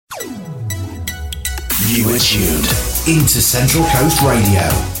You are tuned into Central Coast Radio.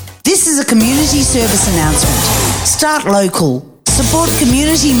 This is a community service announcement. Start local. Support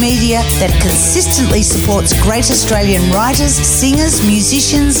community media that consistently supports great Australian writers, singers,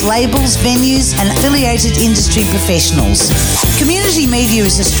 musicians, labels, venues and affiliated industry professionals. Community media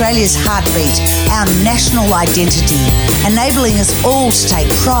is Australia's heartbeat, our national identity, enabling us all to take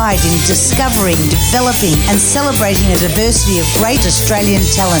pride in discovering, developing and celebrating a diversity of great Australian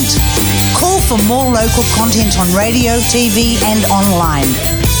talent. Call for more local content on radio, TV and online.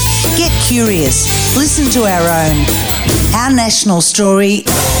 Get curious. Listen to our own. Our national story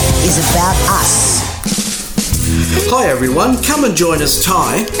is about us. Hi everyone, come and join us,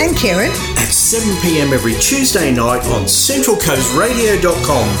 Ty and Karen at 7pm every Tuesday night on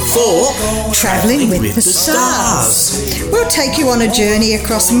centralcoastradio.com for Travelling with the Stars. We'll take you on a journey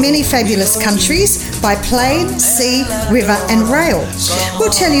across many fabulous countries by plane, sea, river and rail.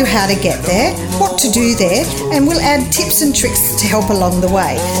 We'll tell you how to get there, what to do there, and we'll add tips and tricks to help along the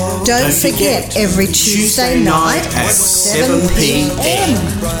way. Don't forget, every Tuesday night at 7pm.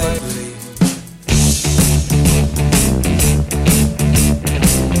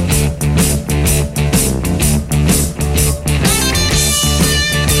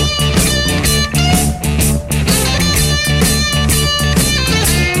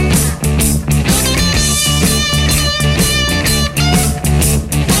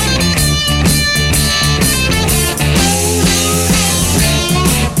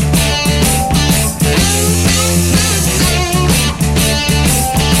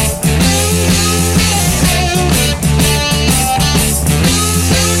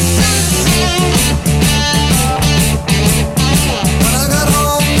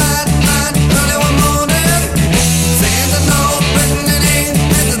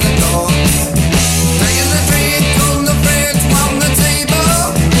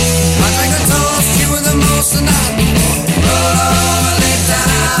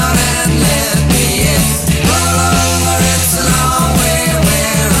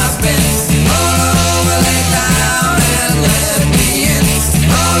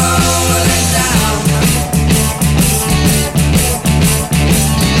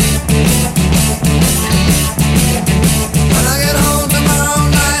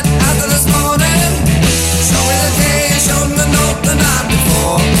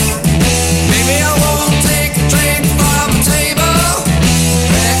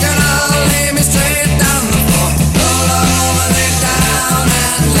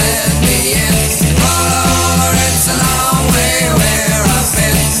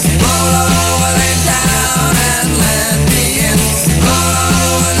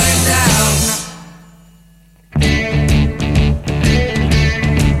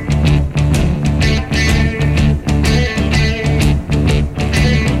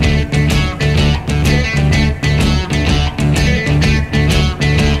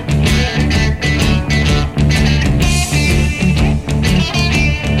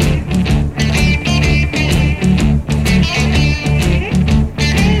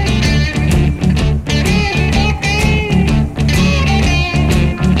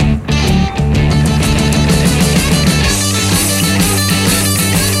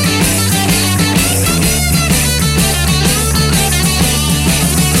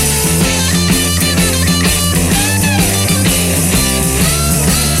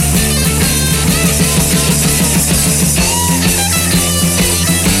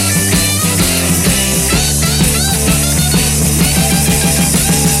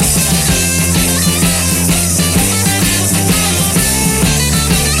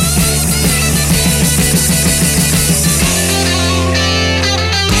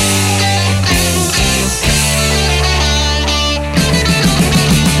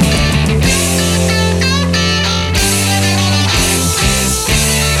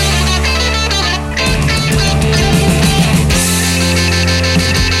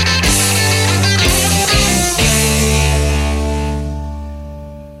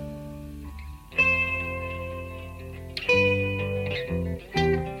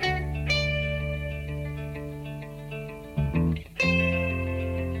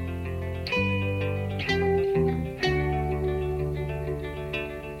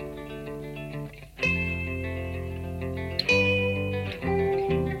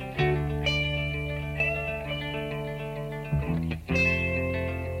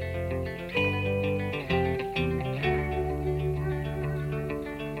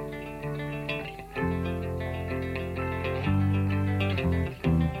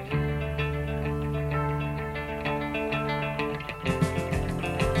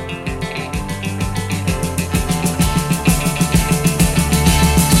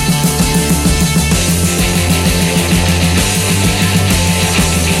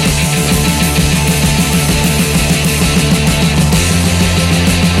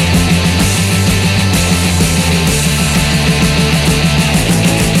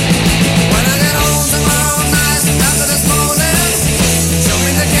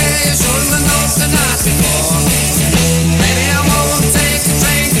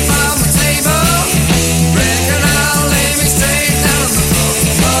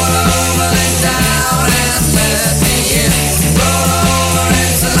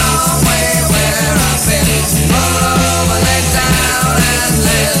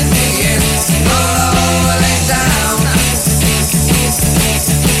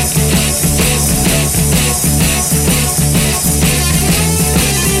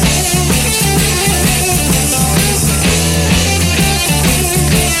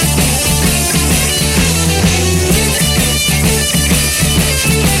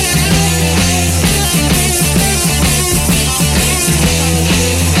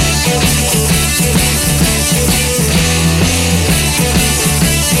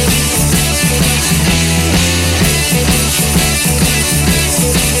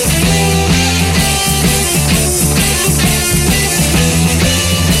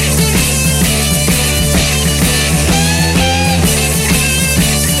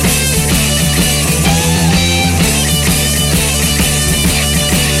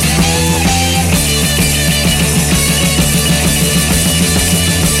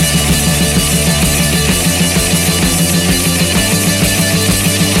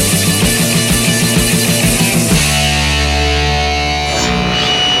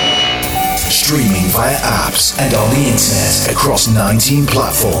 streaming via apps and on the internet across 19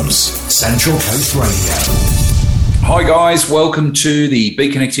 platforms. Central Coast Radio. Hi guys, welcome to the Be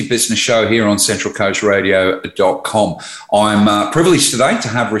Connected Business Show here on centralcoastradio.com. I'm privileged today to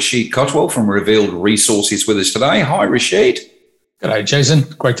have Rashid Kotwal from Revealed Resources with us today. Hi Rashid. G'day Jason,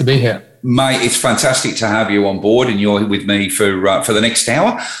 great to be here. Mate, it's fantastic to have you on board and you're with me for the next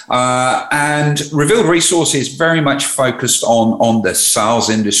hour. And Revealed Resources very much focused on the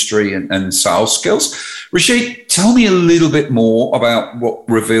sales industry and sales skills. Rashid, tell me a little bit more about what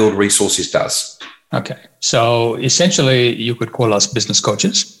Revealed Resources does. Okay, so essentially you could call us business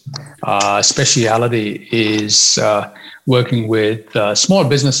coaches. Speciality is working with small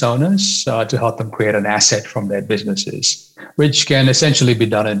business owners to help them create an asset from their businesses, which can essentially be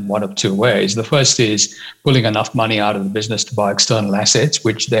done in one of two ways. The first is pulling enough money out of the business to buy external assets,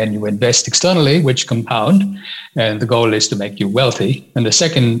 which then you invest externally, which compound, and the goal is to make you wealthy. And the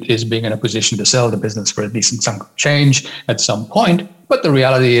second is being in a position to sell the business for a decent chunk of change at some point. But the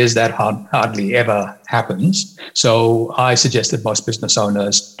reality is that hardly ever happens. So I suggest that most business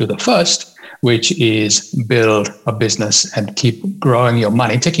owners do the first, which is build a business and keep growing your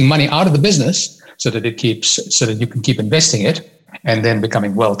money, taking money out of the business so that you can keep investing it and then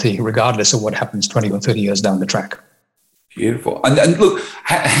becoming wealthy, regardless of what happens 20 or 30 years down the track. Beautiful. And look,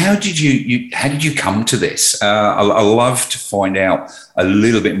 how did you come to this? I love to find out a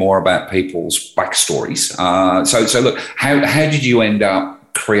little bit more about people's backstories. So look, how did you end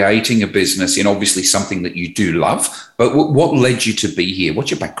up creating a business in obviously something that you do love, but what led you to be here? What's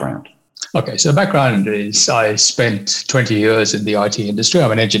your background? Okay, so the background is I spent 20 years in the IT industry.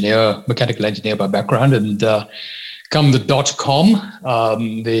 I'm an engineer, mechanical engineer by background, and come the .com,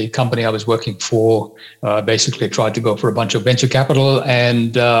 the company I was working for basically tried to go for a bunch of venture capital.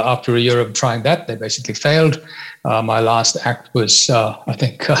 And after a year of trying that, they basically failed. My last act was,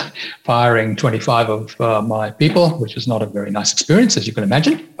 firing 25 of my people, which was not a very nice experience, as you can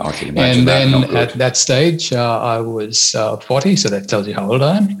imagine. I can imagine. And then at that stage, I was 40, so that tells you how old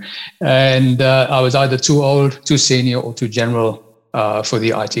I am. And I was either too old, too senior, or too general for the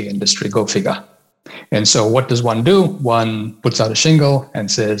IT industry. Go figure. And so what does one do? One puts out a shingle and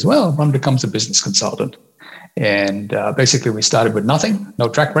says, well, one becomes a business consultant. And basically we started with nothing, no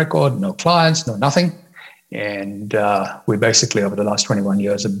track record, no clients, no nothing. And we basically over the last 21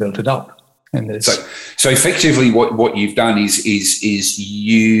 years have built it up. And so effectively what you've done is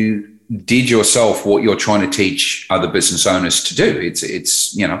you did yourself what you're trying to teach other business owners to do. It's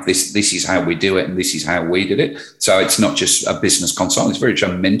this is how we do it and this is how we did it. So it's not just a business consultant, it's very much a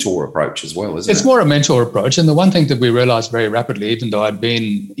mentor approach as well, isn't it? It's more a mentor approach. And the one thing that we realized very rapidly, even though I'd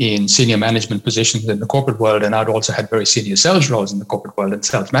been in senior management positions in the corporate world and I'd also had very senior sales roles in the corporate world and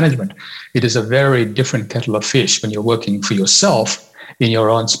sales management, it is a very different kettle of fish when you're working for yourself in your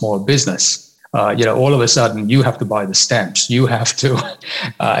own small business. All of a sudden you have to buy the stamps. You have to,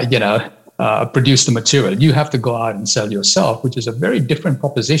 produce the material. You have to go out and sell yourself, which is a very different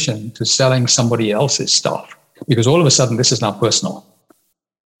proposition to selling somebody else's stuff, because all of a sudden this is now personal.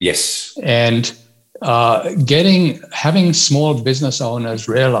 Yes. And having small business owners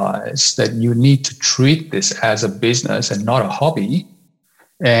realize that you need to treat this as a business and not a hobby,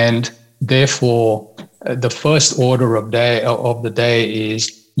 and therefore the first order of the day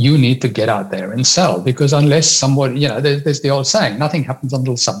is you need to get out there and sell, because unless somebody, there's the old saying, nothing happens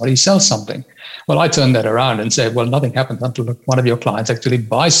until somebody sells something. Well, I turn that around and say, well, nothing happens until one of your clients actually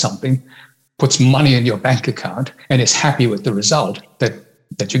buys something, puts money in your bank account, and is happy with the result that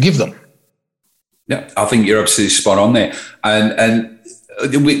you give them. Yeah, I think you're absolutely spot on there. And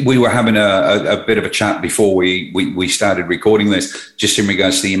we were having a bit of a chat before we started recording this, just in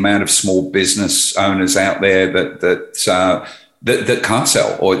regards to the amount of small business owners out there that can't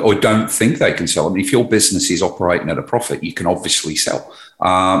sell or don't think they can sell. I mean, if your business is operating at a profit, you can obviously sell.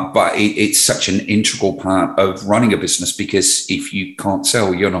 But it's such an integral part of running a business, because if you can't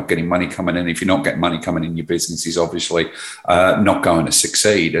sell, you're not getting money coming in. If you're not getting money coming in, your business is obviously not going to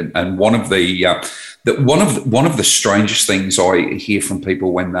succeed. And one of the strangest things I hear from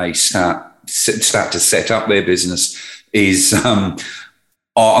people when they start to set up their business is,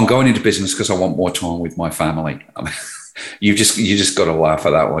 I'm going into business because I want more time with my family. You just got to laugh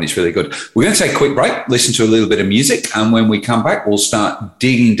at that one. It's really good. We're going to take a quick break, listen to a little bit of music, and when we come back, we'll start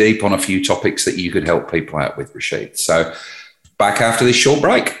digging deep on a few topics that you could help people out with, Rashid. So back after this short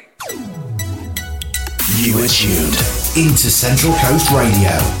break. You are tuned into Central Coast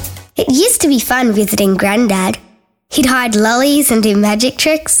Radio. It used to be fun visiting Grandad. He'd hide lollies and do magic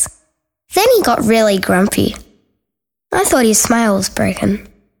tricks. Then he got really grumpy. I thought his smile was broken.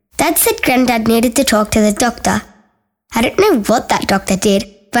 Dad said Grandad needed to talk to the doctor. I don't know what that doctor did,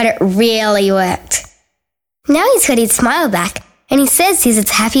 but it really worked. Now he's got his smile back and he says he's as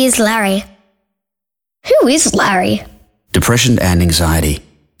happy as Larry. Who is Larry? Depression and anxiety.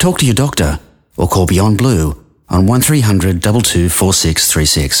 Talk to your doctor or call Beyond Blue on 1300 22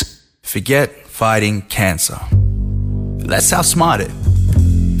 4636. Forget fighting cancer. Let's outsmart it.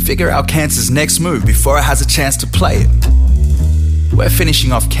 Figure out cancer's next move before it has a chance to play it. We're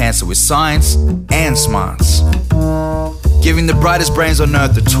finishing off cancer with science and smarts. Giving the brightest brains on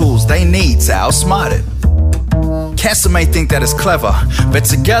earth the tools they need to outsmart it. Cancer may think that it's clever, but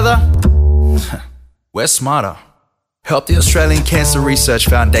together, we're smarter. Help the Australian Cancer Research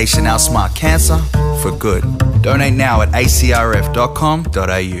Foundation outsmart cancer for good. Donate now at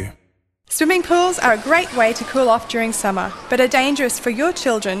acrf.com.au. Swimming pools are a great way to cool off during summer, but are dangerous for your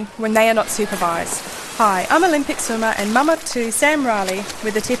children when they are not supervised. Hi, I'm Olympic swimmer and mum of two, Sam Riley,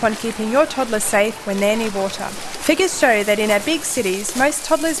 with a tip on keeping your toddlers safe when they're near water. Figures show that in our big cities, most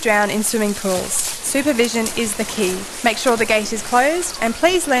toddlers drown in swimming pools. Supervision is the key. Make sure the gate is closed and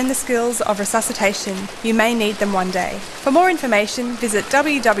please learn the skills of resuscitation. You may need them one day. For more information, visit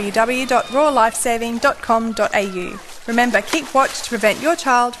www.rawlifesaving.com.au. Remember, keep watch to prevent your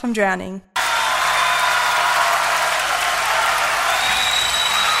child from drowning.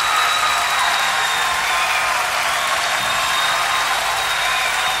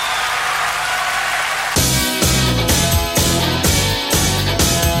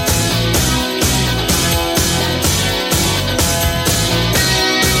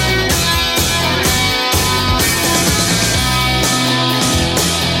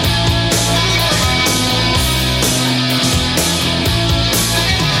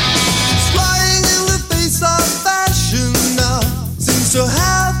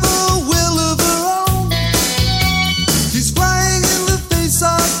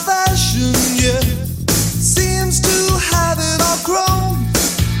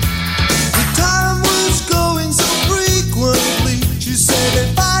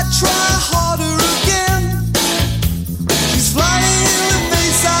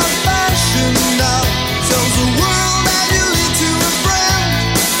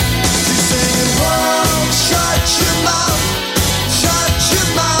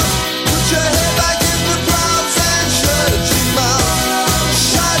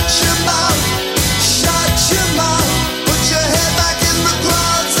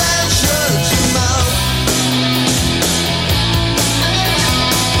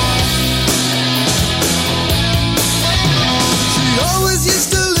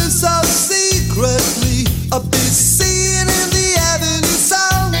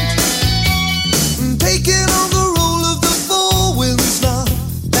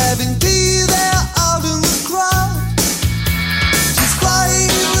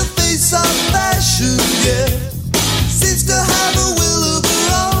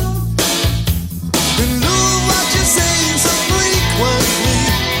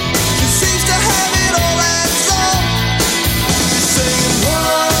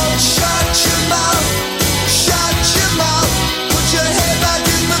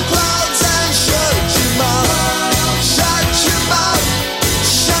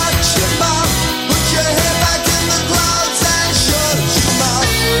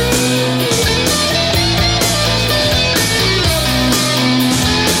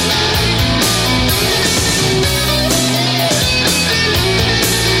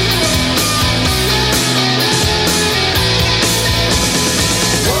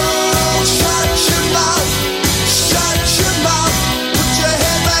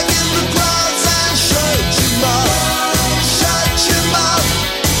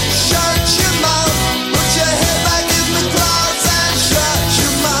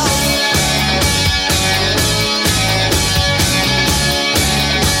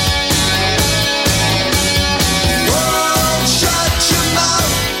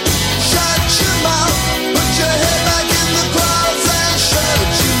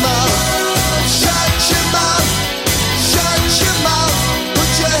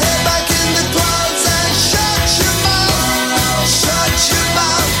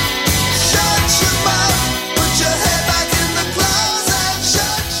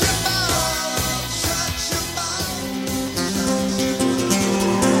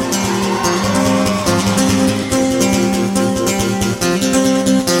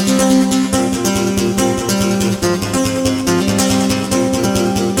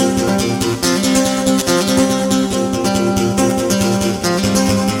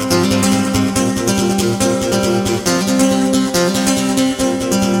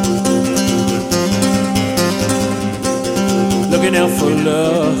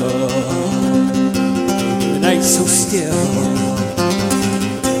 love, the night so still.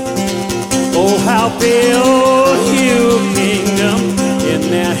 Oh, how build you a kingdom in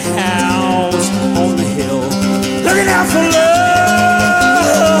that house on the hill, looking out for love,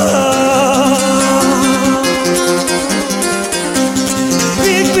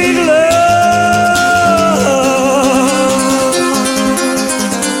 big, big love.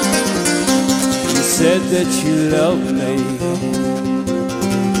 You said that you loved me,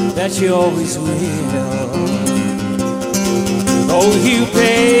 that you always will. Oh, you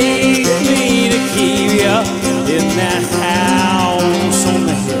paid me to keep you in that house on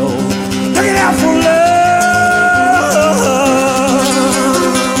the hill, looking out for love,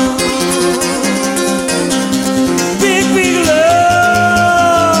 big, big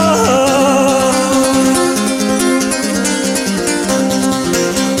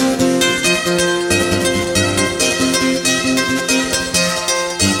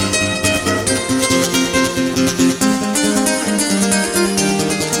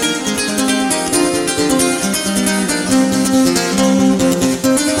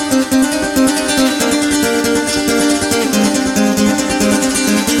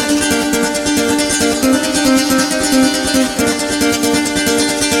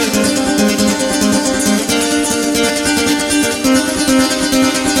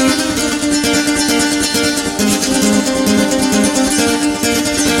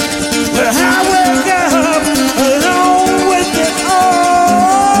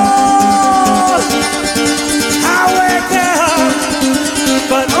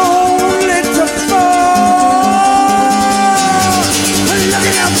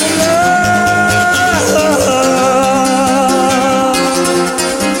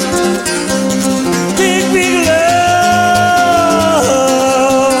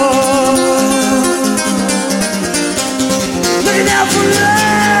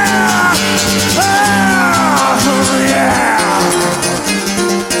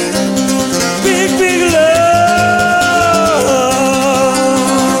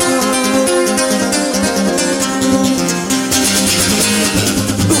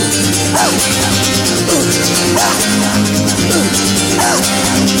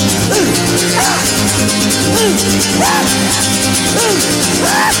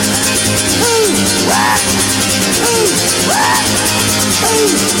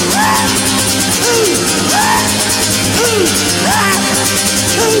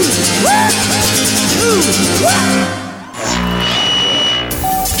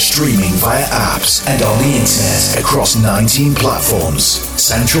Streaming via apps and on the internet across 19 platforms.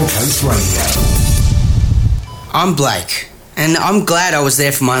 Central Coast Radio. I'm Blake, and I'm glad I was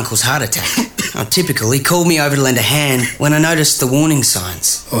there for my uncle's heart attack. Typically, he called me over to lend a hand when I noticed the warning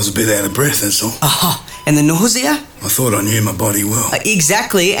signs. I was a bit out of breath, that's all. Oh, and the nausea? I thought I knew my body well.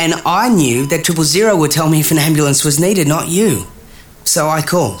 Exactly, and I knew that 000 would tell me if an ambulance was needed, not you. So I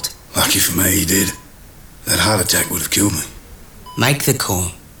called. Lucky for me, he did. That heart attack would have killed me. Make the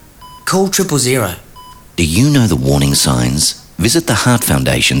call. Call 000. Do you know the warning signs? Visit the Heart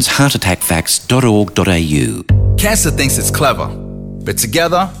Foundation's heartattackfacts.org.au. Cancer thinks it's clever, but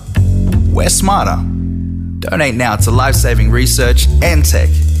together, we're smarter. Donate now to life-saving research and tech,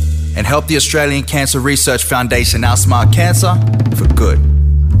 and help the Australian Cancer Research Foundation outsmart cancer for good.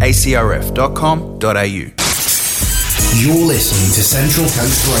 acrf.com.au. You're listening to Central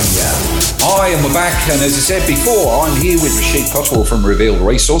Coast Radio. Hi, and we're back. And as I said before, I'm here with Rashid Kotwal from Revealed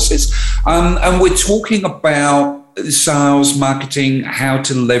Resources. And we're talking about sales, marketing, how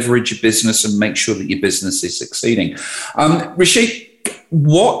to leverage your business and make sure that your business is succeeding. Rashid,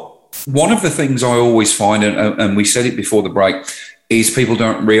 one of the things I always find, and we said it before the break, is people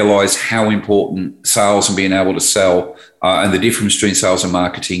don't realise how important sales and being able to sell and the difference between sales and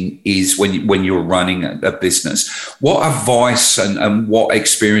marketing is when you're running a business. What advice and what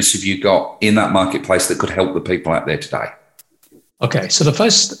experience have you got in that marketplace that could help the people out there today? Okay, so the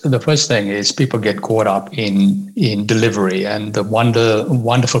first thing is people get caught up in delivery and the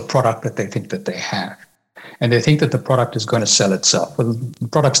wonderful product that they think that they have. And they think that the product is going to sell itself. Well,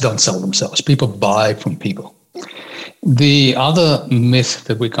 products don't sell themselves. People buy from people. The other myth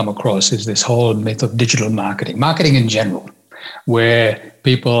that we come across is this whole myth of digital marketing in general, where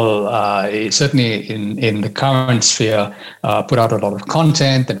people, certainly in the current sphere, put out a lot of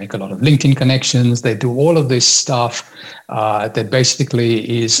content, they make a lot of LinkedIn connections, they do all of this stuff that basically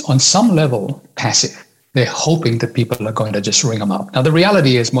is on some level passive. They're hoping that people are going to just ring them up. Now, the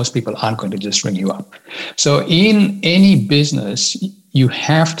reality is most people aren't going to just ring you up. So in any business, you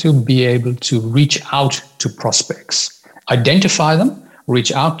have to be able to reach out to prospects, identify them,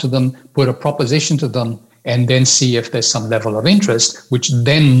 reach out to them, put a proposition to them, and then see if there's some level of interest, which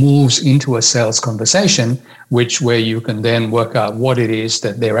then moves into a sales conversation, where you can then work out what it is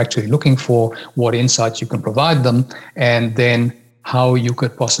that they're actually looking for, what insights you can provide them, and then how you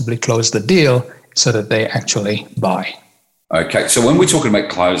could possibly close the deal so that they actually buy. Okay, so when we're talking about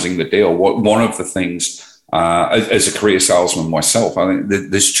closing the deal, one of the things, as a career salesman myself, I think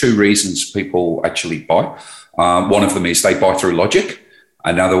there's two reasons people actually buy. One of them is they buy through logic.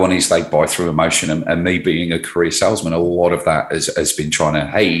 Another one is they buy through emotion. And me being a career salesman, a lot of that has been trying to,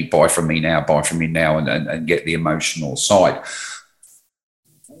 hey, buy from me now, and get the emotional side.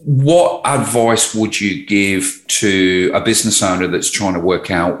 What advice would you give to a business owner that's trying to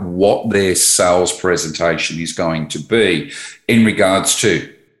work out what their sales presentation is going to be in regards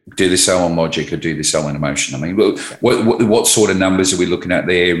to, do they sell on logic or do they sell on emotion? I mean, what sort of numbers are we looking at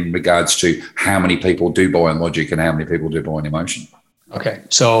there in regards to how many people do buy on logic and how many people do buy on emotion? Okay,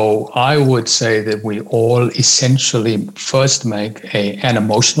 so I would say that we all essentially first make an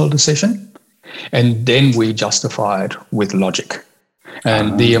emotional decision, and then we justify it with logic.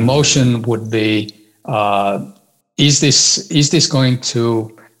 And the emotion would be, is this going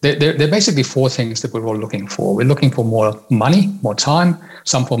to, there are basically four things that we're all looking for. We're looking for more money, more time,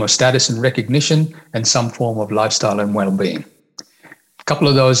 some form of status and recognition, and some form of lifestyle and well-being. A couple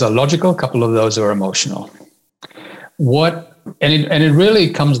of those are logical, a couple of those are emotional. And it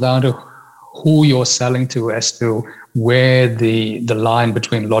really comes down to who you're selling to as to where the line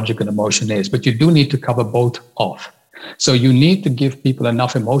between logic and emotion is. But you do need to cover both off. So you need to give people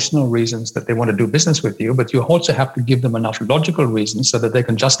enough emotional reasons that they want to do business with you, but you also have to give them enough logical reasons so that they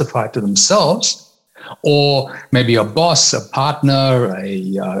can justify it to themselves, or maybe a boss, a partner,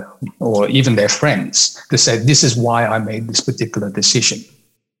 or even their friends to say, this is why I made this particular decision.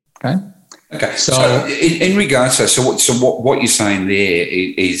 Okay. So in regards to what you're saying there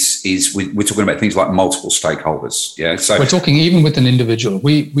is we're talking about things like multiple stakeholders. Yeah. So we're talking even with an individual.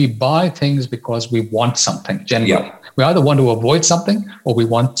 We buy things because we want something generally. Yeah. We either want to avoid something or we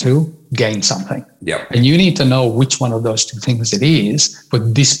want to gain something. Yeah. And you need to know which one of those two things it is for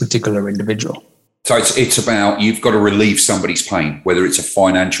this particular individual. So it's about, you've got to relieve somebody's pain, whether it's a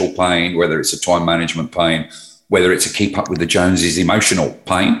financial pain, whether it's a time management pain, whether it's a keep up with the Joneses emotional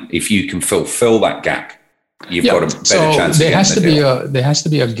pain. If you can fulfill that gap, you've got a better chance. There has to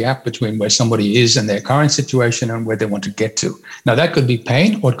be a gap between where somebody is in their current situation and where they want to get to. Now that could be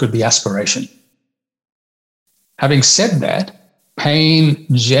pain or it could be aspiration. Having said that, pain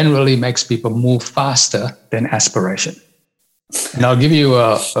generally makes people move faster than aspiration. And I'll give you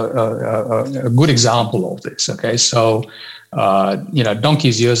a good example of this. Okay, so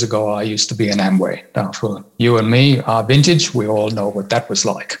donkeys years ago, I used to be in Amway. Now, for you and me, our vintage, we all know what that was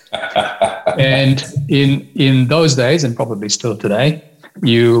like. And in those days, and probably still today,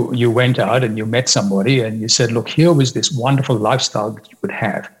 you went out and you met somebody and you said, look, here was this wonderful lifestyle that you could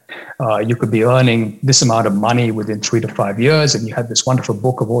have. You could be earning this amount of money within 3 to 5 years, and you had this wonderful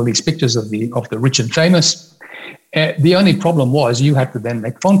book of all these pictures of the rich and famous. The only problem was you had to then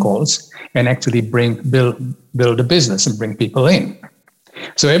make phone calls and actually build a business and bring people in.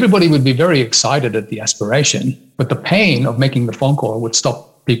 So everybody would be very excited at the aspiration, but the pain of making the phone call would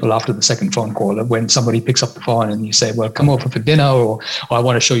stop people after the second phone call. When somebody picks up the phone and you say, well, come over for dinner, or I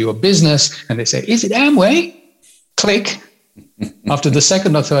want to show you a business, and they say, is it Amway? Click. After the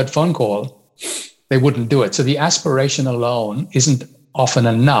second or third phone call, they wouldn't do it. So the aspiration alone isn't often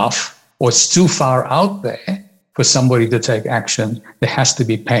enough, or it's too far out there for somebody to take action. There has to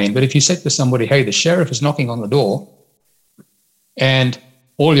be pain. But if you said to somebody, hey, the sheriff is knocking on the door and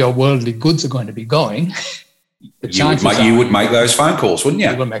all your worldly goods are going to be going, you would make those phone calls, wouldn't you?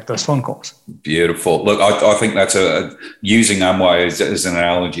 You would make those phone calls. Beautiful. Look, I think that's using Amway as an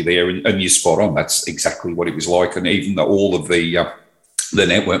analogy there, and you're spot on. That's exactly what it was like. And even all of the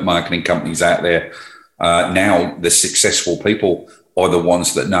network marketing companies out there now, the successful people are the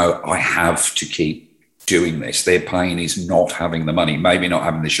ones that know, I have to keep doing this. Their pain is not having the money, maybe not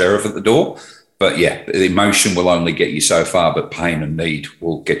having the sheriff at the door, but yeah, the emotion will only get you so far, but pain and need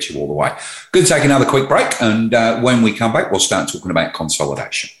will get you all the way. Good to take another quick break, and when we come back, we'll start talking about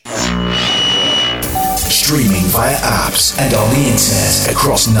consolidation. Streaming via apps and on the internet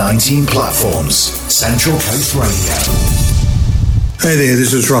across 19 platforms. Central Coast Radio. Hey there,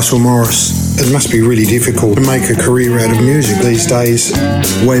 this is Russell Morris. It must be really difficult to make a career out of music these days.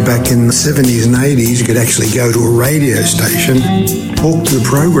 Way back in the 70s and 80s, you could actually go to a radio station, talk to the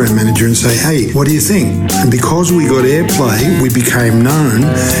program manager and say, hey, what do you think? And because we got airplay, we became known,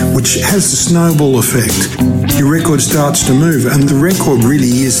 which has a snowball effect. Your record starts to move, and the record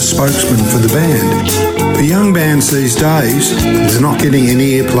really is a spokesman for the band. For young bands these days, they're not getting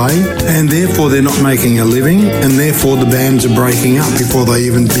any airplay, and therefore they're not making a living, and therefore the bands are breaking up before they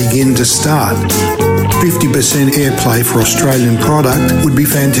even begin to start. 50% airplay for Australian product would be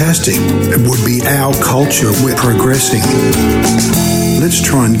fantastic. It would be our culture. We're progressing. Let's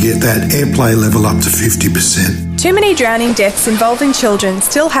try and get that airplay level up to 50%. Too many drowning deaths involving children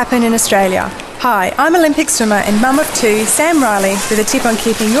still happen in Australia. Hi, I'm Olympic swimmer and mum of two, Sam Riley, with a tip on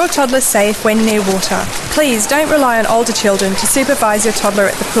keeping your toddler safe when near water. Please don't rely on older children to supervise your toddler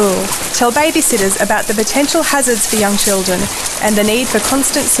at the pool. Tell babysitters about the potential hazards for young children and the need for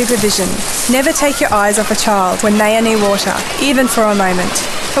constant supervision. Never take your eyes off a child when they are near water, even for a moment.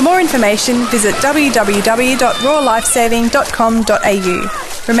 For more information, visit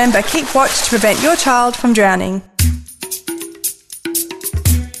www.rawlifesaving.com.au. Remember, keep watch to prevent your child from drowning.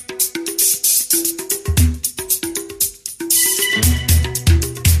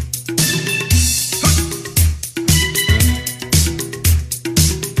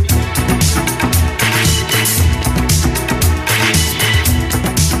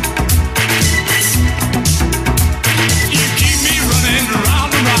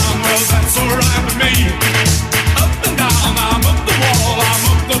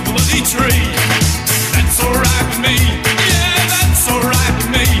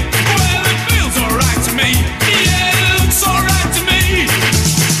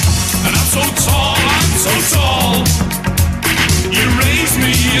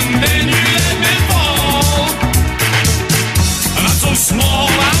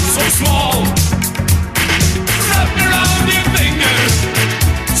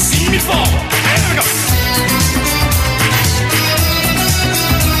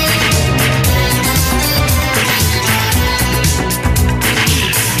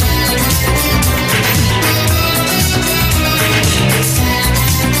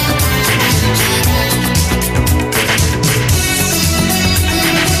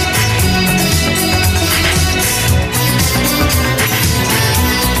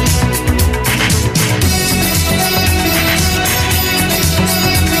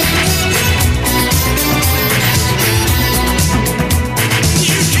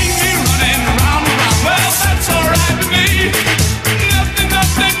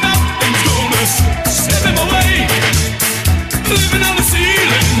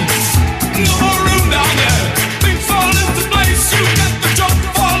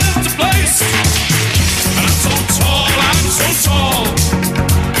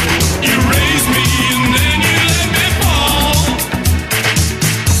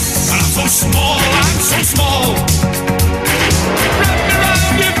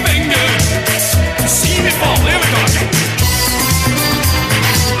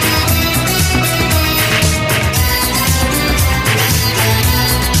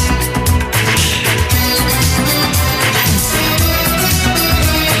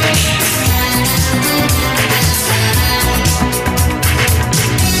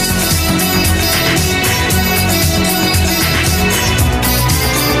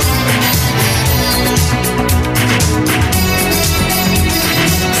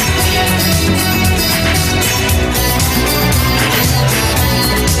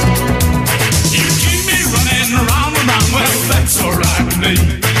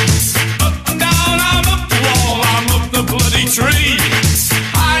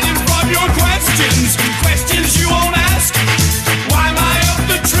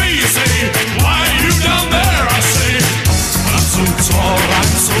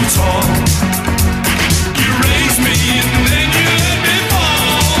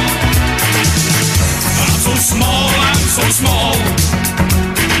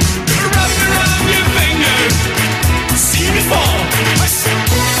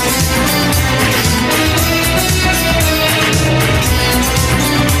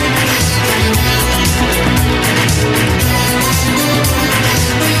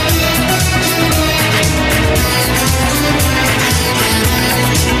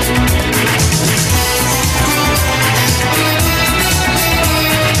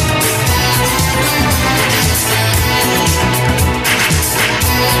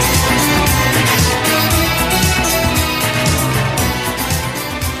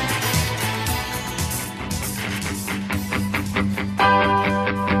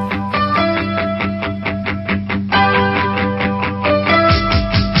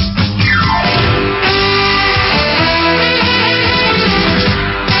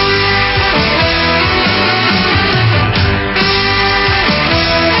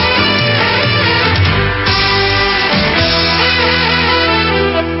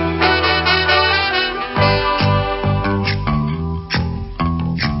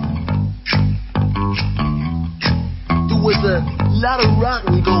 lot of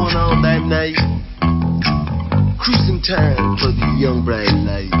rocking going on that night. Cruising time for the young bright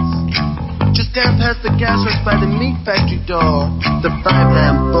lights. Just down past the gas works by the meat factory door, the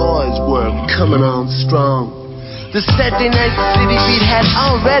 5-line boys were coming on strong. The Saturday night city beat had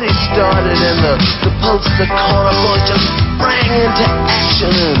already started, and the poster corner boys just sprang into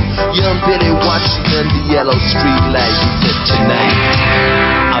action. And young Billy watched them under yellow street lights. He said, tonight,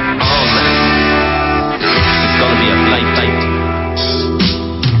 up all night, it's gonna be a blight.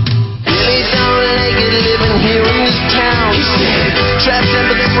 Billy don't like it living here in this town. He said, trapped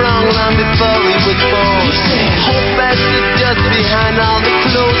under the sprung long before he was born. He said, hold fast the dust behind all the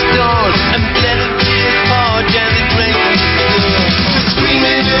closed doors, and let it be his porch and the drinking store.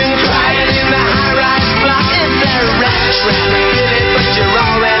 Screaming and crying in the high-rise block. It's a rat trap, Billy, but you're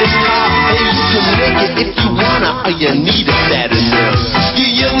already caught. Hey, you can make it if you wanna, or you need it bad enough.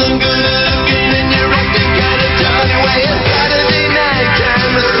 You're young and good looking, and you're acting kinda dirty way. It's Saturday night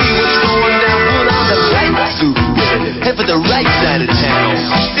time to see what's going down. Put on the right suit, head for the right side of town.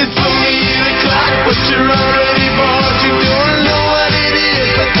 It's only 8 o'clock, but you're already bored. You don't know what it is,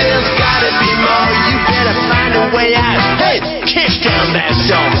 but there's gotta be more. You better find a way out. Hey, kick down that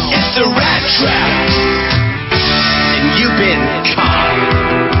door. It's a rat trap, and you've been caught.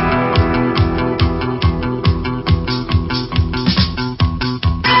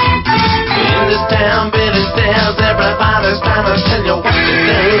 In this town, Billy says everybody's trying to tell you what to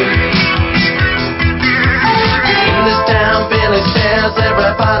do. In this town, Billy says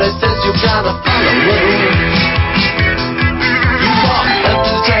everybody says you gotta follow rules. You walk up to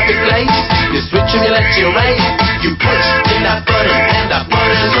the traffic lights, you switch and you let your right. You push in that button and that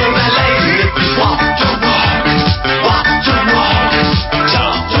button's on that light. And if you walk to walk, walk to walk,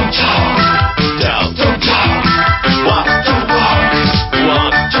 talk to talk, talk to talk, walk to walk,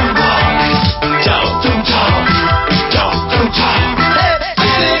 walk to walk, talk to talk, talk to talk. Hey,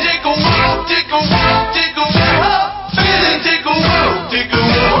 Billy, take a walk, take a walk, take a walk. Billy, take a walk, take a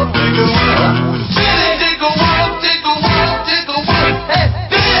walk, take a walk. Billy, take a walk, take a walk, take a walk. Hey,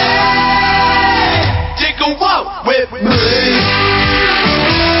 Billy, take a walk with me.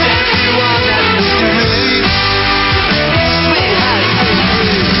 Take you on that mystery.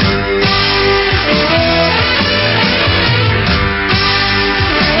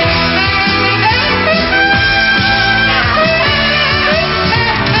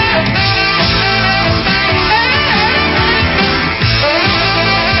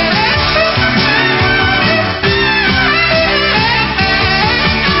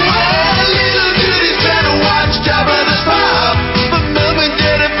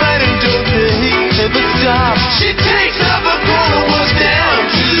 Sweetheart, she takes up a corner, walks down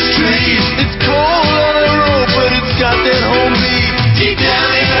to the street. It's cold on the road, but it's got that home beat. Deep down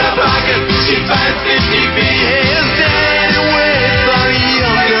in her pocket, she finds 50 hands down away for a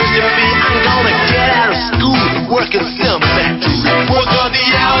young girl to be. I'm gonna get out of school, work in some factory. Work on the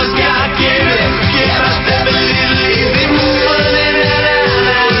hours God gave me. Get myself a little lazy, move on and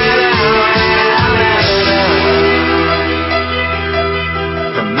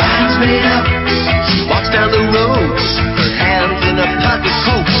her mind's made up. Walks down the road, her hands in her pocket,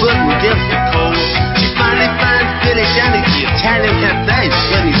 cold foot against the cold. She finally finds Billy down at the Italian cafe.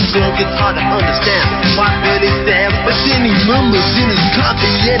 When he's drunk, it's hard to understand why Billy's there. But then he mumbles in his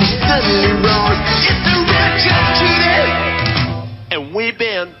coffee and he suddenly roars, it's a rat trap, Judy! And we've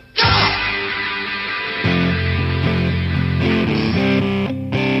been caught!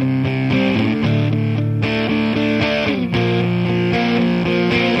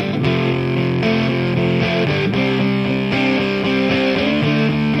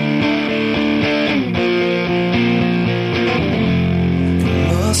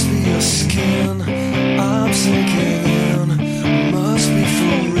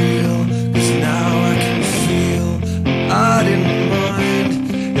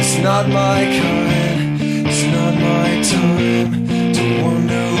 Not my kind, it's not my time to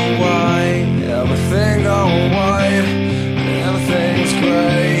wonder why everything gone white and everything's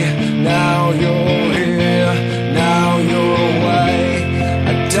gray. Now you're here, now you're away.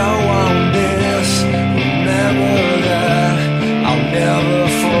 I don't want this, remember that. I'll never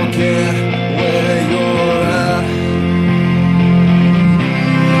forget where you're at.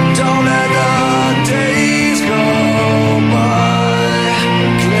 Don't let the days go by.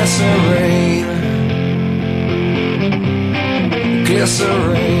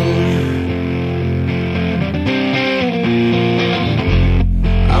 Glycerine.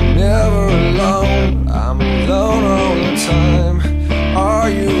 I'm never alone, I'm alone all the time. Are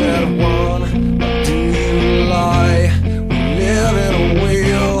you at one, or do you lie? We live in a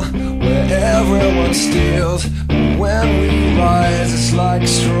wheel where everyone steals, but when we ride just like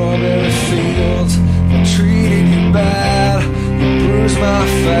strawberry fields. I treated you bad, you bruised my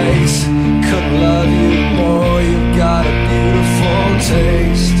face. Couldn't love you more, you've got a beautiful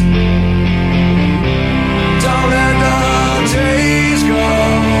taste. Don't let the days go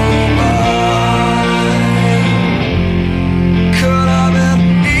by. Could have been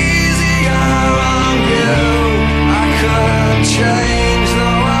easier on you. I couldn't change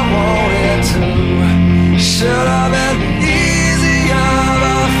though I wanted to. Should have been easier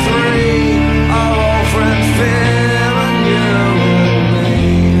but three. Our old friend Phil and you and me.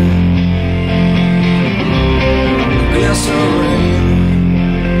 Glycerine,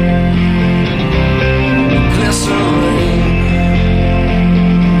 glycerine.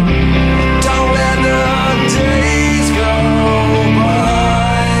 Don't let the days go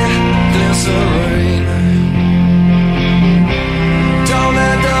by. Glycerine. Don't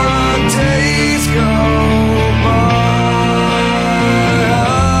let the days go by.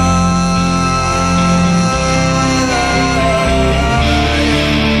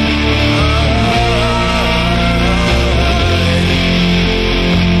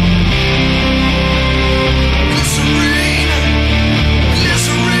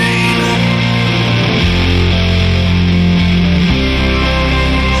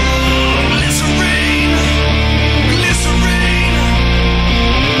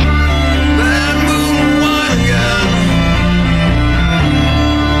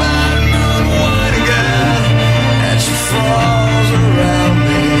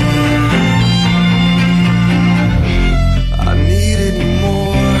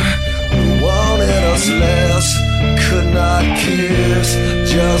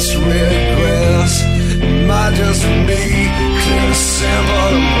 Just regress, it might just be clear,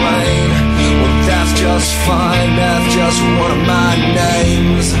 simple and plain. Well, that's just fine, that's just one of my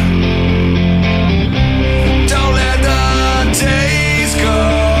names. Don't let the days go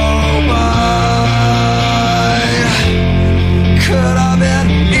by. Could have been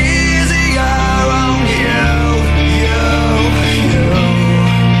easier on you.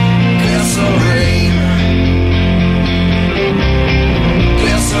 Glycerine.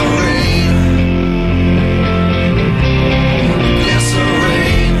 Glycerine,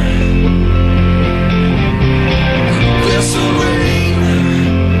 glycerine, glycerine.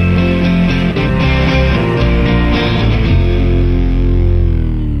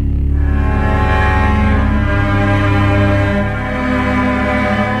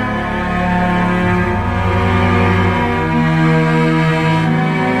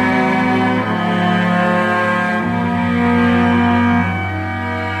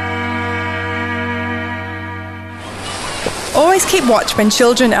 Always keep watch when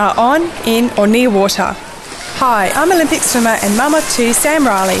children are on, in or near water. Hi, I'm Olympic swimmer and mum of two, Sam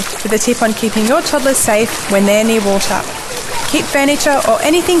Riley, with a tip on keeping your toddlers safe when they're near water. Keep furniture or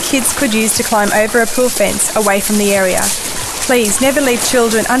anything kids could use to climb over a pool fence away from the area. Please never leave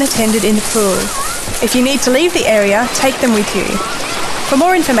children unattended in the pool. If you need to leave the area, take them with you. For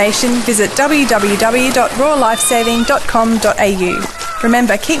more information, visit www.rawlifesaving.com.au.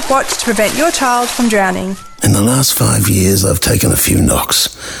 Remember, keep watch to prevent your child from drowning. In the last 5 years, I've taken a few knocks.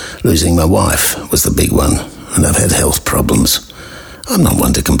 Losing my wife was the big one, and I've had health problems. I'm not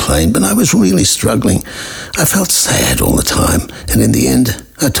one to complain, but I was really struggling. I felt sad all the time, and in the end,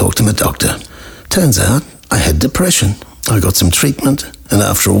 I talked to my doctor. Turns out, I had depression. I got some treatment, and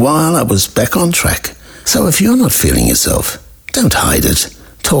after a while, I was back on track. So if you're not feeling yourself, don't hide it.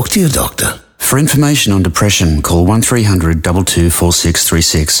 Talk to your doctor. For information on depression, call 1300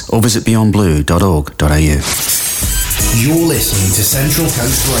 224636 or visit beyondblue.org.au. You're listening to Central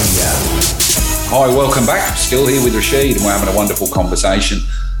Coast Radio. Hi, welcome back. Still here with Rashid, and we're having a wonderful conversation.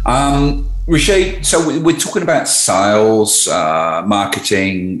 Rashid, so we're talking about sales,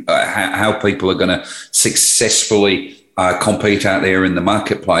 marketing, how people are going to successfully compete out there in the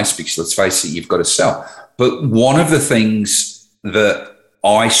marketplace, because let's face it, you've got to sell. But one of the things that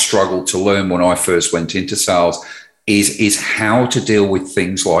I struggled to learn when I first went into sales is how to deal with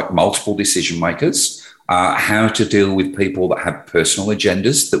things like multiple decision makers, how to deal with people that have personal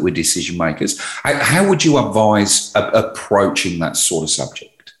agendas that were decision makers. How would you advise approaching that sort of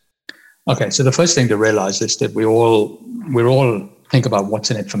subject? Okay, so the first thing to realize is that we all think about what's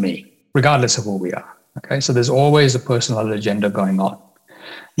in it for me, regardless of who we are. Okay, so there's always a personal agenda going on.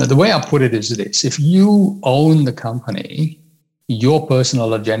 Now, the way I put it is this: if you own the company, your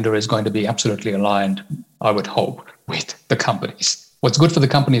personal agenda is going to be absolutely aligned, I would hope, with the company's. What's good for the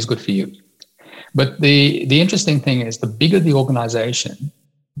company is good for you. But the interesting thing is, the bigger the organization,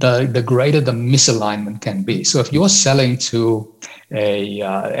 the greater the misalignment can be. So if you're selling to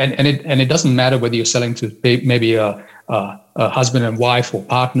and it doesn't matter whether you're selling to maybe a husband and wife or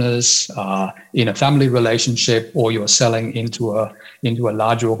partners in a family relationship, or you're selling into a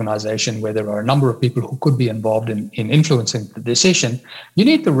larger organization where there are a number of people who could be involved in influencing the decision, you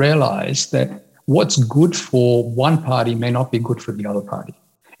need to realize that what's good for one party may not be good for the other party.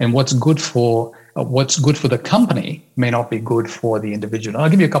 And what's good for the company may not be good for the individual. And I'll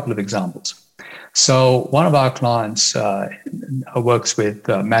give you a couple of examples. So one of our clients works with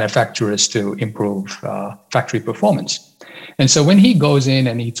manufacturers to improve factory performance. And so when he goes in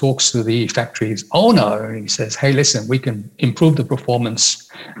and he talks to the factory's owner and he says, hey, listen, we can improve the performance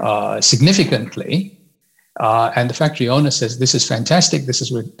significantly. And the factory owner says, this is fantastic. This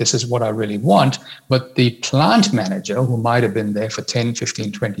is what I really want. But the plant manager, who might have been there for 10,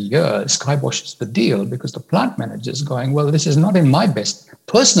 15, 20 years, kiboshes the deal because the plant manager is going, well, this is not in my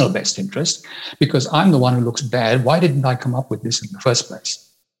personal best interest because I'm the one who looks bad. Why didn't I come up with this in the first place?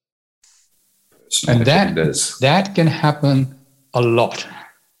 And that can happen a lot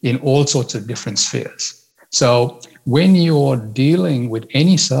in all sorts of different spheres. So when you're dealing with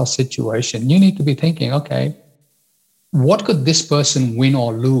any sales situation, you need to be thinking, okay, what could this person win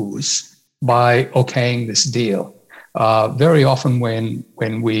or lose by okaying this deal? Very often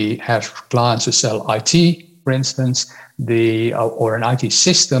when we have clients who sell IT, for instance, or an IT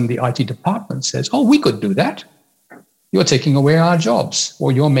system, the IT department says, oh, we could do that. You're taking away our jobs,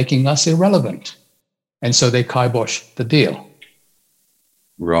 or you're making us irrelevant. And so they kibosh the deal.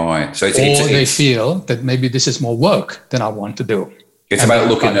 Right. So they feel that maybe this is more work than I want to do. It's about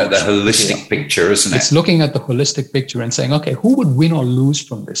looking at the holistic picture, isn't it? It's looking at the holistic picture and saying, okay, who would win or lose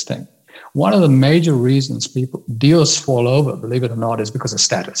from this thing? One of the major reasons deals fall over, believe it or not, is because of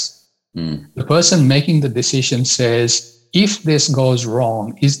status. The person making the decision says, if this goes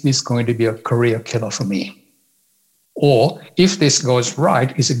wrong, is this going to be a career killer for me? Or if this goes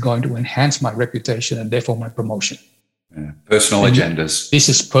right, is it going to enhance my reputation and therefore my promotion? Yeah. Personal agendas. This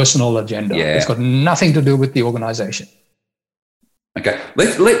is personal agenda. Yeah. It's got nothing to do with the organization. Okay,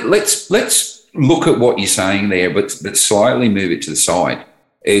 let's look at what you're saying there, but slightly move it to the side.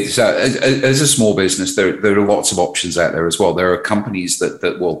 It's as a small business, there are lots of options out there as well. There are companies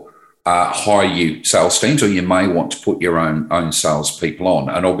that will hire you sales teams, or you may want to put your own salespeople on.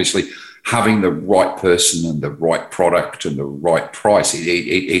 And obviously, having the right person and the right product and the right price,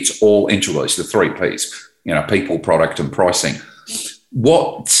 it's all interrelated. The 3 Ps. People, product, and pricing.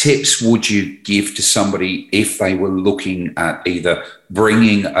 What tips would you give to somebody if they were looking at either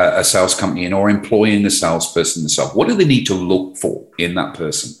bringing a sales company in or employing a salesperson themselves? What do they need to look for in that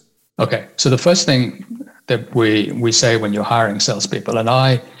person? Okay, so the first thing that we say when you're hiring salespeople,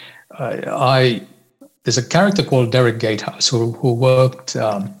 and there's a character called Derek Gatehouse who worked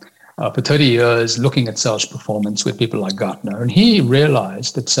for 30 years looking at sales performance with people like Gartner, and he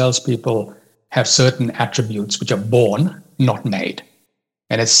realized that salespeople have certain attributes which are born, not made.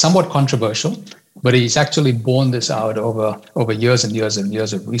 And it's somewhat controversial, but he's actually borne this out over years and years and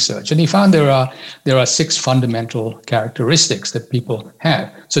years of research. And he found there are 6 fundamental characteristics that people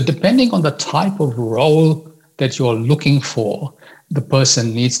have. So depending on the type of role that you're looking for, the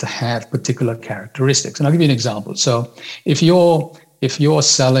person needs to have particular characteristics. And I'll give you an example. So if you're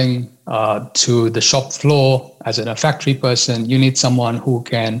selling to the shop floor as a factory person, you need someone who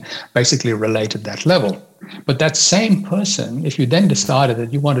can basically relate at that level. But that same person, if you then decided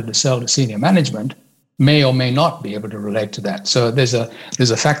that you wanted to sell to senior management, may or may not be able to relate to that. So there's a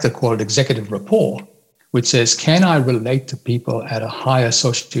factor called executive rapport, which says, can I relate to people at a higher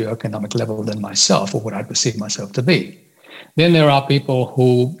socioeconomic level than myself, or what I perceive myself to be? Then there are people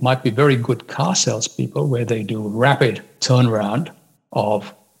who might be very good car salespeople, where they do rapid turnaround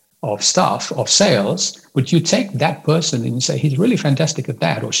of sales, but you take that person and you say, he's really fantastic at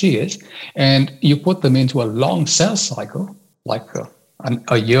that, or she is, and you put them into a long sales cycle, like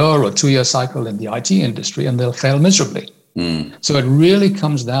a year or 2-year cycle in the IT industry, and they'll fail miserably. So it really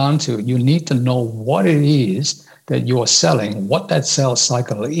comes down to, you need to know what it is that you're selling, what that sales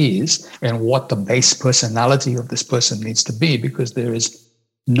cycle is, and what the base personality of this person needs to be, because there is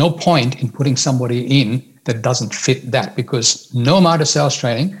no point in putting somebody in that doesn't fit that, because no amount of sales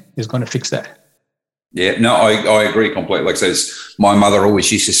training is going to fix that. Yeah, no, I agree completely. Like I says, my mother always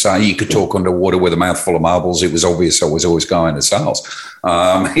used to say, you could talk underwater with a mouthful of marbles. It was obvious I was always going to sales.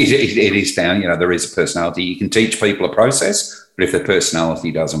 It is down, there is a personality. You can teach people a process, but if the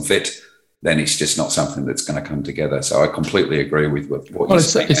personality doesn't fit, then it's just not something that's going to come together. So I completely agree with what you're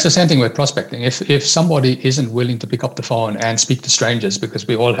saying. It's the same thing with prospecting. If somebody isn't willing to pick up the phone and speak to strangers, because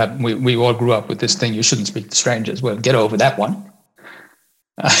we all grew up with this thing, you shouldn't speak to strangers. Well, get over that one.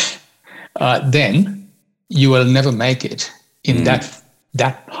 then you will never make it in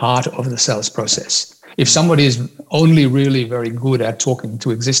that part of the sales process. If somebody is only really very good at talking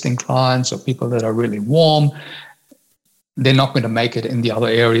to existing clients or people that are really warm, they're not going to make it in the other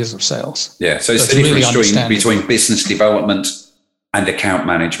areas of sales. Yeah, so it's the difference between business development and account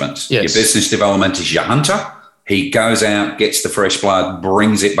management. Yes. Your business development is your hunter. He goes out, gets the fresh blood,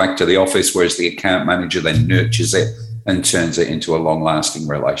 brings it back to the office, whereas the account manager then nurtures it and turns it into a long-lasting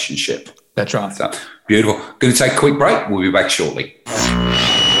relationship. That's right. So, beautiful. Going to take a quick break. We'll be back shortly.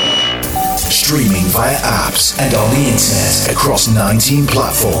 Streaming via apps and on the internet across 19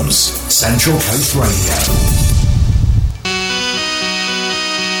 platforms. Central Coast Radio.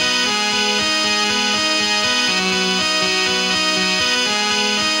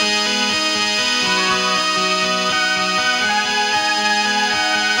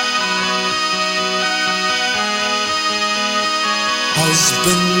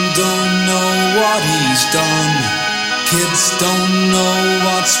 Husband don't know what he's done. Kids don't know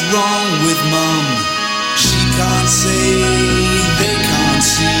what's wrong with mum. She can't say, they can't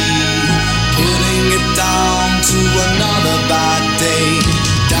see. Putting it down to another bad day.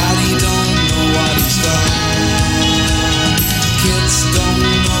 Daddy don't know what he's done. Kids don't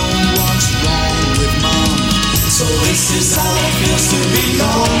know what's wrong with mum. So this is how it feels to be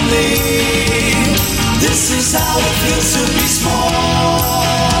lonely. This is how it feels to be small.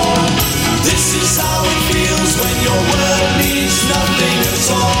 This is how it feels when your word means nothing at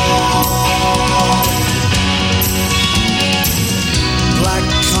all. Black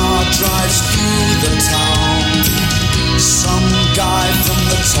car drives through the town. Some guy from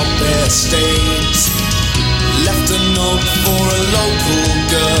the top estate left a note for a local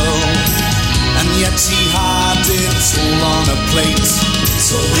girl, and yet he had it all on a plate.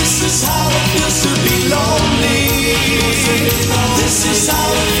 So this is how it feels to be lonely. This is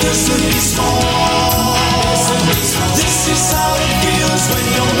how it feels to be small. This is how it feels when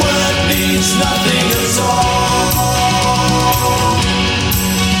your word means nothing at all.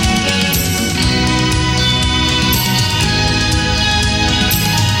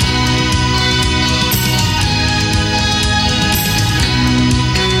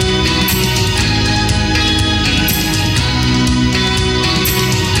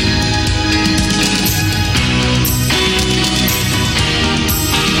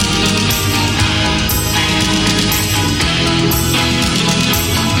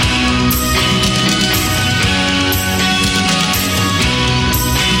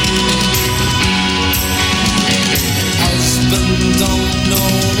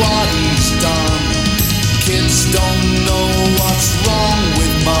 Don't know what's wrong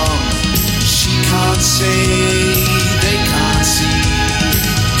with mum. She can't say, they can't see.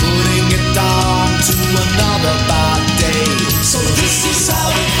 Putting it down to another bad day. So this is how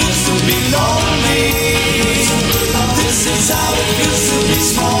it feels to be lonely. This is how it feels to be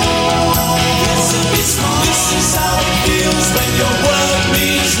small. This is how it feels when your word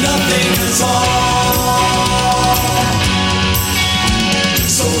means nothing at all.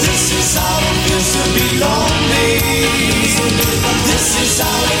 So this is how it feels to be lonely. This is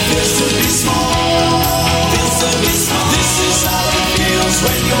how it feels to be small. This is how it feels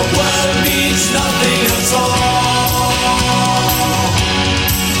when your word means nothing at all.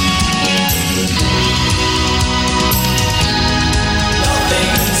 Nothing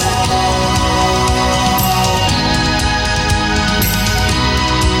at all.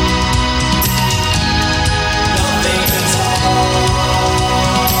 Nothing at all.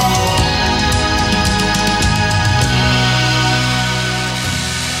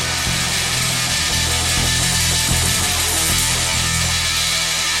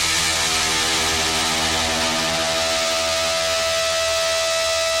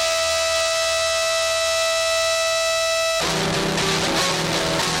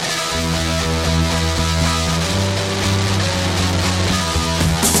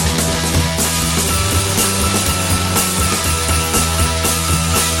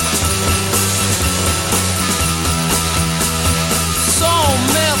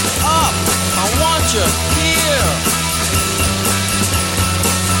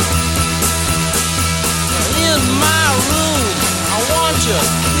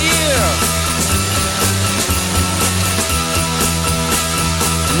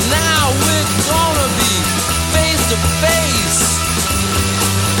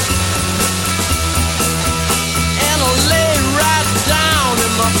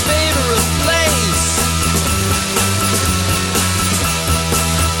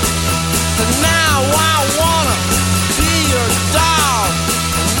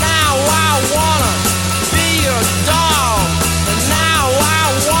 Now I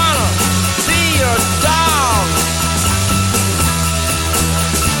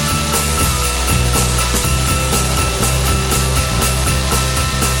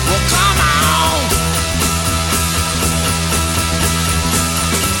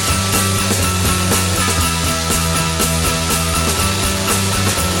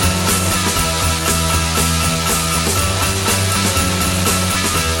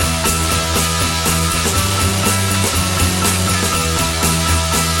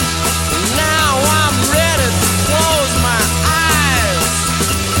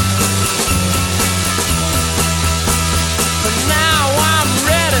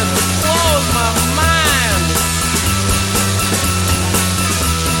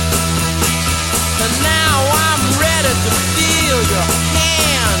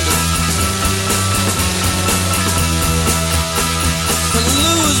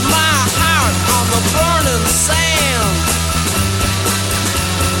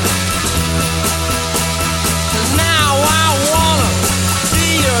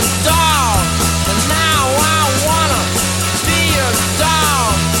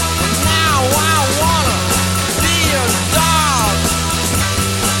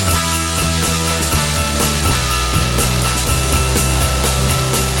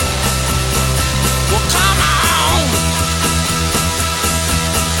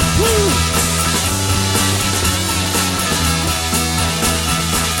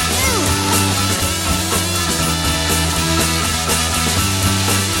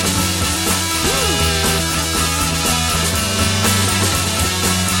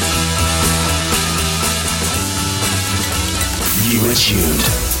You're tuned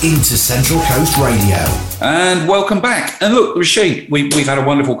into Central Coast Radio. And welcome back. And look, Rashid, we've had a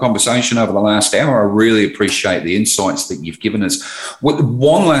wonderful conversation over the last hour. I really appreciate the insights that you've given us.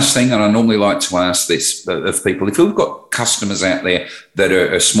 One last thing, and I normally like to ask this of people, if we've got customers out there that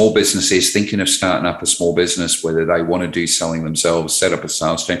are small businesses thinking of starting up a small business, whether they want to do selling themselves, set up a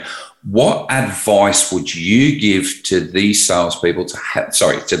sales team, what advice would you give to these salespeople,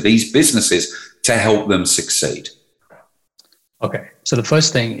 to these businesses to help them succeed? Okay, so the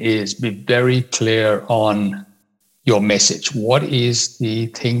first thing is be very clear on your message. What is the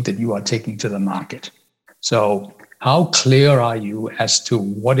thing that you are taking to the market? So how clear are you as to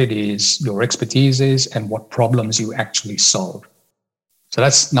what it is your expertise is and what problems you actually solve? So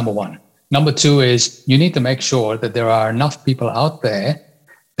that's number one. Number two is you need to make sure that there are enough people out there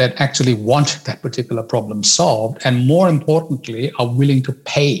that actually want that particular problem solved, and more importantly, are willing to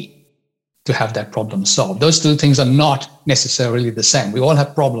pay to have that problem solved. Those two things are not necessarily the same. We all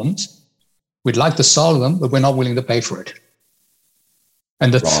have problems. We'd like to solve them, but we're not willing to pay for it.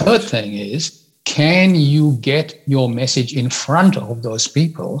 And the third thing is, can you get your message in front of those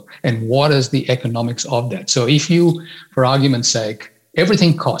people, and what is the economics of that? So if you, for argument's sake,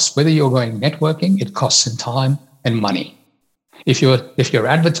 everything costs, whether you're going networking, it costs in time and money. If you're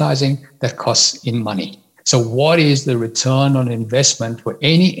advertising, that costs in money. So what is the return on investment for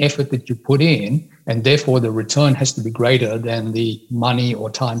any effort that you put in? And therefore, the return has to be greater than the money or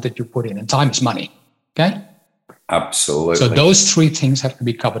time that you put in. And time is money, okay? Absolutely. So those three things have to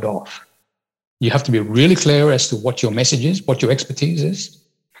be covered off. You have to be really clear as to what your message is, what your expertise is.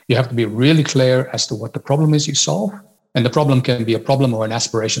 You have to be really clear as to what the problem is you solve. And the problem can be a problem or an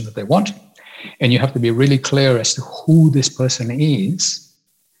aspiration that they want. And you have to be really clear as to who this person is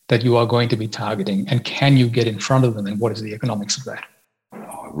that you are going to be targeting, and can you get in front of them, and what is the economics of that?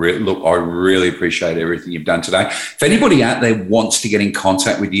 Look, I really appreciate everything you've done today. If anybody out there wants to get in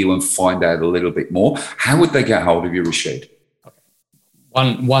contact with you and find out a little bit more, how would they get hold of you, Rashid?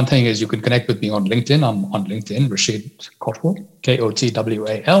 One thing is you can connect with me on LinkedIn. I'm on LinkedIn, Rashid Kotwal,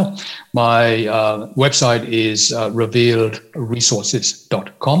 Kotwal. My website is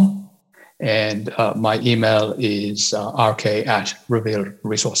revealedresources.com. And my email is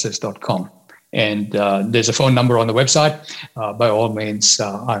rk@revealedresources.com. And there's a phone number on the website. By all means,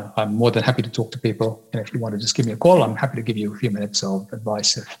 I'm more than happy to talk to people. And if you want to just give me a call, I'm happy to give you a few minutes of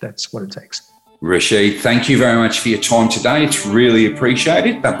advice if that's what it takes. Rashid, thank you very much for your time today. It's really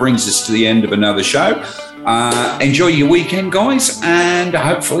appreciated. That brings us to the end of another show. Enjoy your weekend, guys. And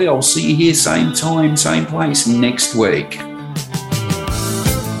hopefully I'll see you here same time, same place next week.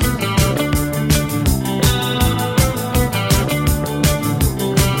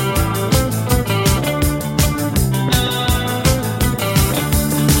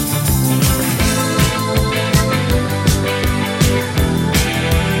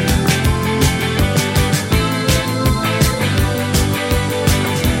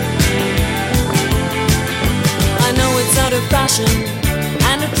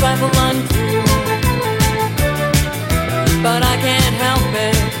 And a trifle uncool, but I can't help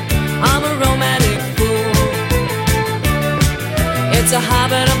it, I'm a romantic fool. It's a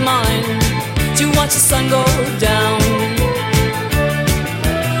habit of mine to watch the sun go down.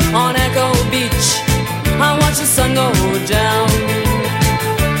 On Echo Beach, I watch the sun go down.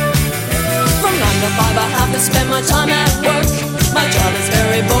 From 9 to 5 I have to spend my time at work. My job is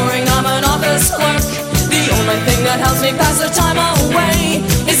very boring, I'm an office clerk. The only thing that helps me pass the time away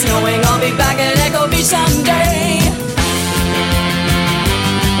is knowing I'll be back at Echo Beach someday.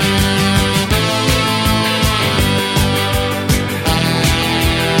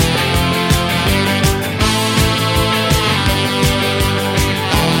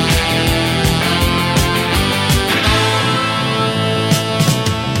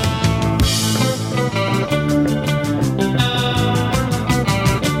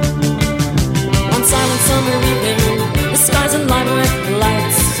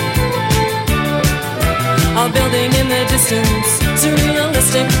 A building in the distance,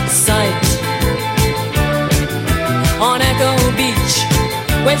 surrealistic sight. On Echo Beach,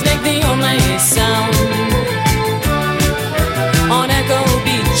 waves make the only sound. On Echo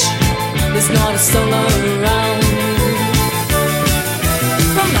Beach, there's not a soul around.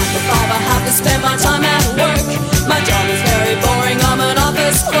 From 9 to 5 I have to spend my time at work. My job is very boring, I'm an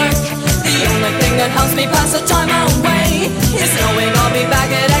office clerk. The only thing that helps me pass the time away is knowing I'll be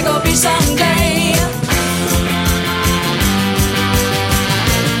back at Echo Beach someday.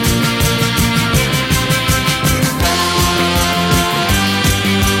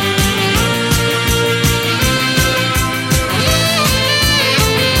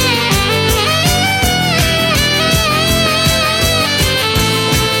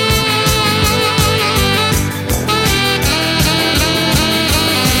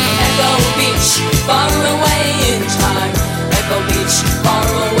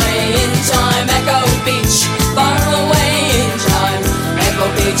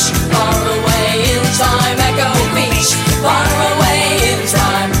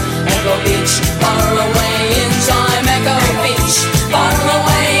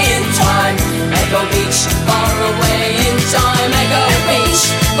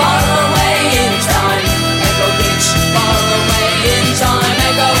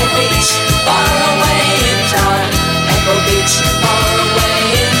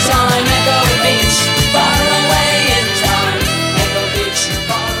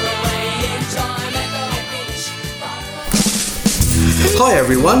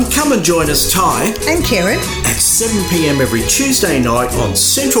 everyone, come and join us, Ty and Karen, at 7 p.m. every Tuesday night on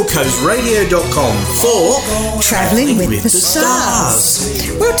centralcoastradio.com for Travelling with the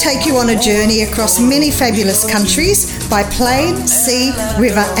Stars. We'll take you on a journey across many fabulous countries by plane, sea,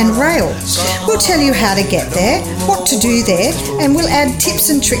 river and rail. We'll tell you how to get there, what to do there, and we'll add tips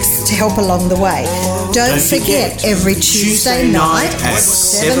and tricks to help along the way. Don't forget, every Tuesday night at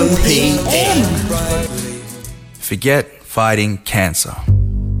 7 p.m. Forget fighting cancer.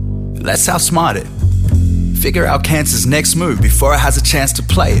 Let's outsmart it. Figure out cancer's next move before it has a chance to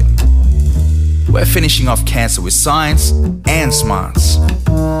play it. We're finishing off cancer with science and smarts,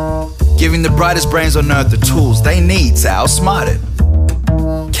 giving the brightest brains on earth the tools they need to outsmart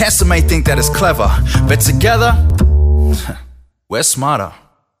it. Cancer may think that it's clever, but together, we're smarter.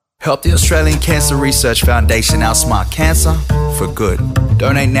 Help the Australian Cancer Research Foundation outsmart cancer for good.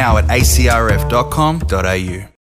 Donate now at acrf.com.au.